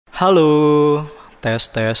Halo, tes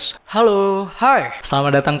tes. Halo, hai.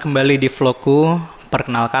 Selamat datang kembali di vlogku.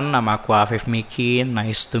 Perkenalkan, nama aku Afif Miki.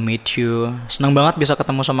 Nice to meet you. Senang banget bisa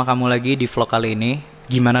ketemu sama kamu lagi di vlog kali ini.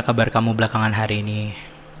 Gimana kabar kamu belakangan hari ini?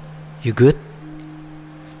 You good?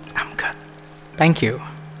 I'm good. Thank you.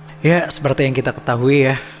 Ya, seperti yang kita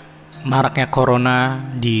ketahui ya, maraknya corona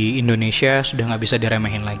di Indonesia sudah nggak bisa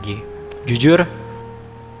diremehin lagi. Jujur,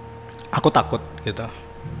 aku takut gitu.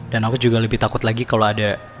 Dan aku juga lebih takut lagi kalau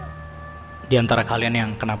ada di antara kalian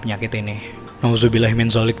yang kena penyakit ini. Nauzubillah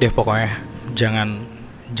min zolik deh pokoknya. Jangan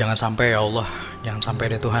sampai ya Allah. Jangan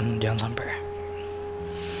sampai deh Tuhan, jangan sampai.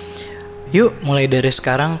 Yuk, mulai dari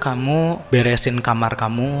sekarang kamu beresin kamar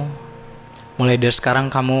kamu. Mulai dari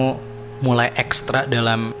sekarang kamu mulai ekstra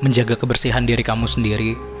dalam menjaga kebersihan diri kamu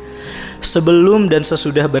sendiri. Sebelum dan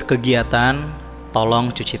sesudah berkegiatan,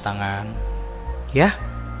 tolong cuci tangan. Ya,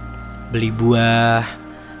 beli buah,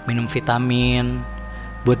 minum vitamin,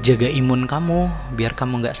 buat jaga imun kamu, biar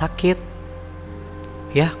kamu gak sakit.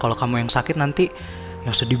 Ya, kalau kamu yang sakit nanti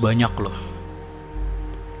yang sedih banyak loh.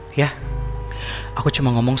 Ya, aku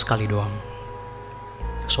cuma ngomong sekali doang.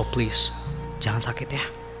 So please, jangan sakit ya.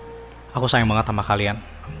 Aku sayang banget sama kalian.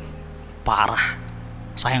 Parah,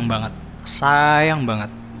 sayang banget.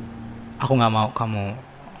 Aku gak mau kamu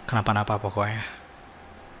kenapa-napa pokoknya.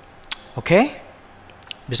 Oke?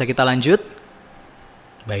 Bisa kita lanjut?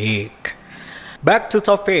 Baik. Back to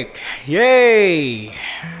topic. Yay!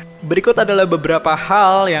 Berikut adalah beberapa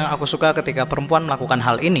hal yang aku suka ketika perempuan melakukan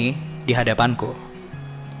hal ini di hadapanku.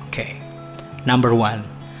 Oke. Number 1.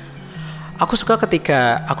 Aku suka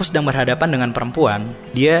ketika aku sedang berhadapan dengan perempuan,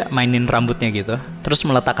 dia mainin rambutnya gitu, terus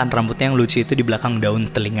meletakkan rambutnya yang lucu itu di belakang daun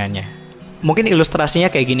telinganya. Mungkin ilustrasinya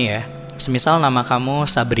kayak gini ya. Semisal nama kamu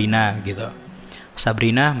Sabrina gitu.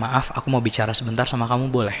 Sabrina, maaf aku mau bicara sebentar sama kamu,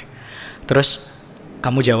 boleh? Terus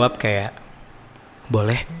kamu jawab kayak,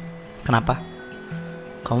 boleh? Kenapa?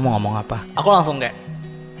 Kamu mau ngomong apa? Aku langsung kayak,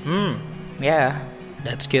 yeah,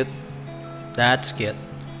 that's cute.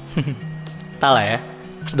 Entah lah ya,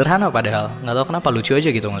 sederhana padahal. Gak tahu kenapa lucu aja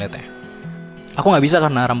gitu ngeliatnya. Aku gak bisa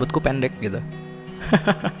karena rambutku pendek gitu.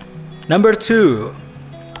 Number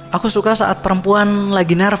 2. Aku suka saat perempuan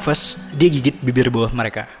lagi nervous, dia gigit bibir bawah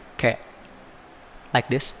mereka. Kayak, like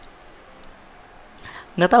this.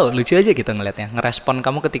 Nggak tahu, lucu aja gitu ngeliatnya. Ngerespon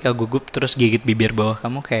kamu ketika gugup terus gigit bibir bawah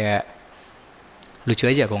kamu kayak lucu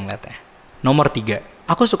aja aku ngeliatnya. Nomor 3.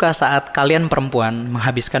 Aku suka saat kalian perempuan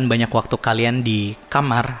menghabiskan banyak waktu kalian di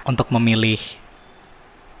kamar untuk memilih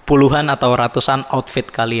puluhan atau ratusan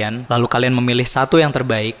outfit kalian, lalu kalian memilih satu yang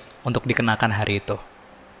terbaik untuk dikenakan hari itu.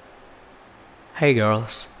 Hey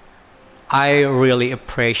girls, I really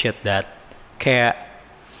appreciate that. Kayak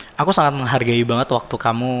aku sangat menghargai banget waktu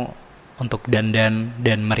kamu untuk dandan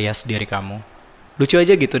dan merias diri kamu. Lucu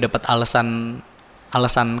aja gitu dapat alasan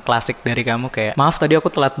klasik dari kamu kayak, maaf tadi aku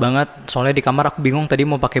telat banget, soalnya di kamar aku bingung tadi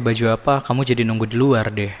mau pakai baju apa, kamu jadi nunggu di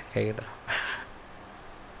luar deh, kayak gitu.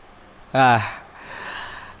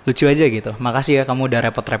 Lucu aja gitu. Makasih ya kamu udah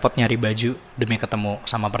repot-repot nyari baju demi ketemu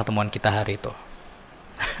sama pertemuan kita hari itu.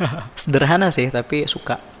 Sederhana sih, tapi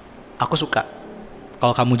suka. Aku suka.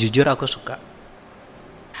 Kalau kamu jujur, aku suka.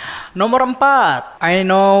 Nomor 4. I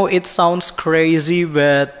know it sounds crazy,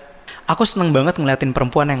 but aku seneng banget ngeliatin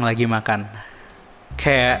perempuan yang lagi makan.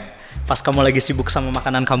 Kayak pas kamu lagi sibuk sama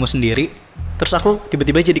makanan kamu sendiri, terus aku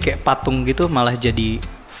tiba-tiba jadi kayak patung gitu, malah jadi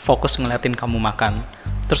fokus ngeliatin kamu makan.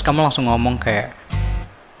 Terus kamu langsung ngomong kayak,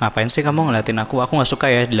 ngapain sih kamu ngeliatin aku? Aku gak suka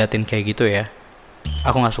ya diliatin kayak gitu ya.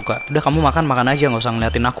 Aku gak suka. Udah kamu makan aja, gak usah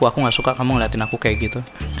ngeliatin aku. Aku gak suka kamu ngeliatin aku kayak gitu.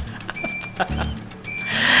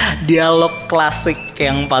 Dialog klasik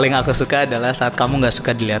yang paling aku suka adalah saat kamu gak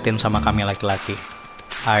suka diliatin sama kami laki-laki.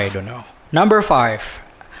 I don't know. Number 5.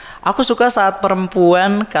 Aku suka saat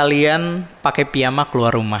perempuan kalian pakai piyama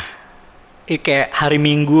keluar rumah. Kayak hari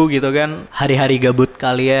Minggu gitu kan, hari-hari gabut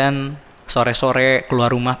kalian, sore-sore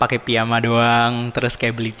keluar rumah pakai piyama doang, terus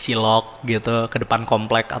kayak beli cilok gitu ke depan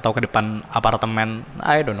komplek atau ke depan apartemen.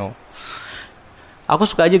 I don't know. Aku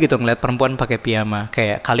suka aja gitu ngeliat perempuan pakai piyama.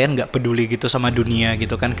 Kayak kalian nggak peduli gitu sama dunia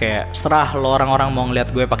gitu kan. Kayak serah lo orang-orang mau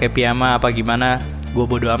ngeliat gue pakai piyama apa gimana. Gue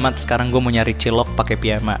bodo amat. Sekarang gue mau nyari cilok pakai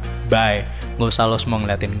piyama. Bye. Gak usah lo semua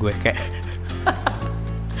ngeliatin gue kayak.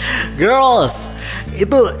 Girls,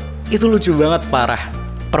 itu lucu banget parah.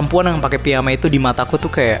 Perempuan yang pakai piyama itu di mataku tuh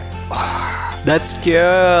kayak, that's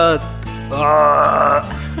cute.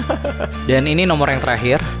 Dan ini nomor yang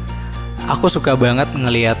terakhir. Aku suka banget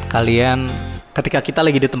ngeliat kalian ketika kita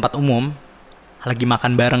lagi di tempat umum, lagi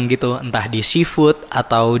makan bareng gitu, entah di seafood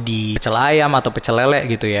atau di pecel ayam atau pecel lele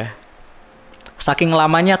gitu ya. Saking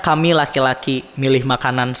lamanya kami laki-laki milih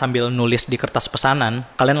makanan sambil nulis di kertas pesanan,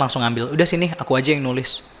 kalian langsung ambil, udah sini aku aja yang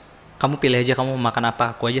nulis. Kamu pilih aja kamu mau makan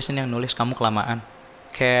apa. Aku aja sini yang nulis, kamu kelamaan.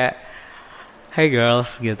 Kayak, hey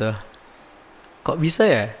girls gitu. Kok bisa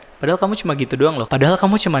ya? Padahal kamu cuma gitu doang loh. Padahal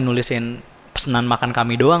kamu cuma nulisin pesanan makan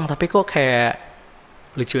kami doang. Tapi kok kayak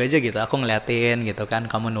lucu aja gitu. Aku ngeliatin gitu kan,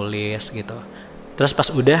 kamu nulis gitu. Terus pas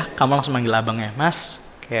udah, kamu langsung manggil abangnya, Mas.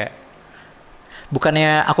 Kayak,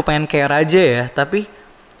 bukannya aku pengen care aja ya, tapi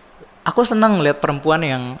aku senang ngeliat perempuan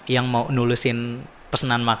yang mau nulisin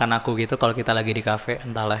pesanan makan aku gitu kalau kita lagi di kafe,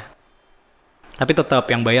 entahlah. Tapi tetap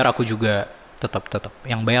yang bayar aku juga, tetap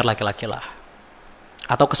yang bayar laki-laki lah.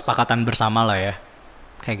 Atau kesepakatan bersama lah ya,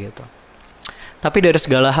 kayak gitu. Tapi dari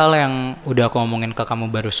segala hal yang udah aku ngomongin ke kamu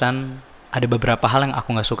barusan, ada beberapa hal yang aku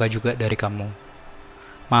nggak suka juga dari kamu.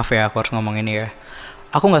 Maaf ya, aku harus ngomong ini ya.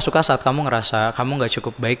 Aku nggak suka saat kamu ngerasa kamu nggak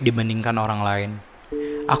cukup baik dibandingkan orang lain.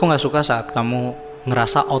 Aku nggak suka saat kamu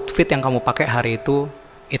ngerasa outfit yang kamu pakai hari itu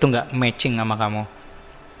nggak matching sama kamu.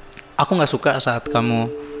 Aku nggak suka saat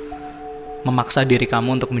kamu memaksa diri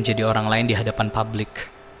kamu untuk menjadi orang lain di hadapan publik.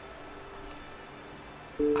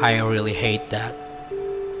 I really hate that.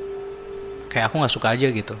 Kayak aku nggak suka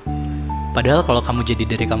aja gitu. Padahal kalau kamu jadi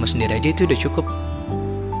diri kamu sendiri aja itu udah cukup.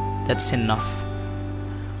 That's enough.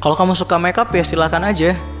 Kalau kamu suka makeup ya silakan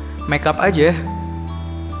aja, makeup aja.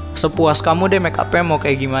 Sepuas kamu deh makeupnya mau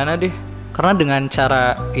kayak gimana deh. Karena dengan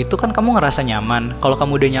cara itu kan kamu ngerasa nyaman. Kalau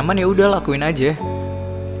kamu udah nyaman ya udah lakuin aja.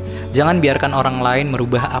 Jangan biarkan orang lain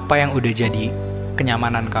merubah apa yang udah jadi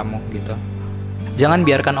kenyamanan kamu gitu. Jangan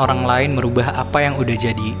biarkan orang lain merubah apa yang udah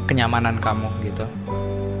jadi kenyamanan kamu gitu.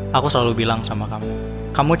 Aku selalu bilang sama kamu,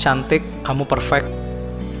 kamu cantik, kamu perfect,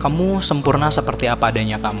 kamu sempurna seperti apa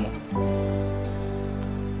adanya kamu.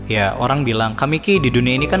 Ya orang bilang, Kamiki di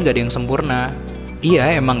dunia ini kan gak ada yang sempurna.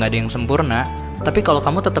 Iya emang gak ada yang sempurna. Tapi kalau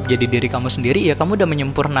kamu tetap jadi diri kamu sendiri, ya kamu udah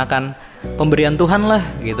menyempurnakan pemberian Tuhan lah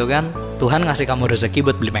gitu kan. Tuhan ngasih kamu rezeki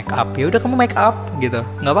buat beli make up, ya udah kamu make up gitu,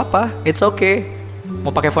 nggak apa-apa, it's okay. Mau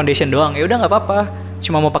pakai foundation doang, ya udah nggak apa-apa.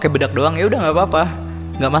 Cuma mau pakai bedak doang, ya udah nggak apa-apa,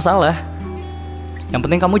 nggak masalah. Yang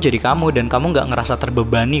penting kamu jadi kamu dan kamu nggak ngerasa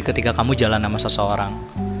terbebani ketika kamu jalan sama seseorang.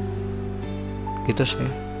 Gitu sih.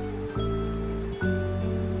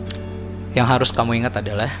 Yang harus kamu ingat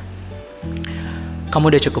adalah kamu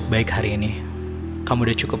udah cukup baik hari ini. Kamu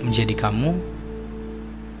udah cukup menjadi kamu.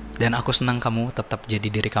 Dan aku senang kamu tetap jadi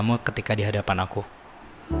diri kamu ketika di hadapan aku.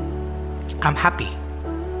 I'm happy.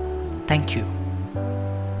 Thank you.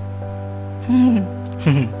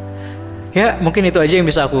 Ya mungkin itu aja yang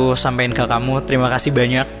bisa aku sampaikan ke kamu. Terima kasih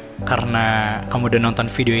banyak karena kamu udah nonton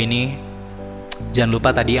video ini. Jangan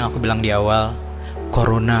lupa tadi yang aku bilang di awal,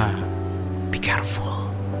 Corona, be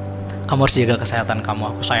careful. Kamu harus jaga kesehatan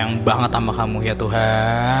kamu. Aku sayang banget sama kamu ya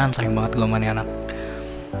Tuhan. Sayang banget gue sama nih anak.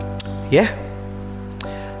 Ya,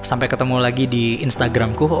 sampai ketemu lagi di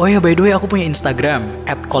Instagramku. Oh ya, by the way, aku punya Instagram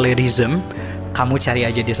 @kolerism. Kamu cari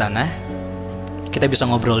aja di sana. Kita bisa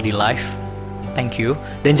ngobrol di live. Thank you.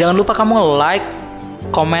 Dan jangan lupa kamu like,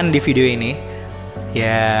 komen di video ini.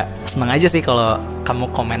 Ya, seneng aja sih kalau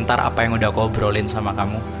kamu komentar apa yang udah aku obrolin sama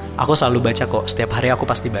kamu. Aku selalu baca kok. Setiap hari aku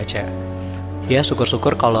pasti baca. Ya,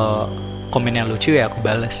 syukur-syukur kalau komennya lucu ya aku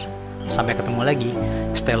bales. Sampai ketemu lagi.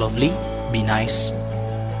 Stay lovely, be nice.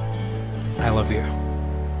 I love you.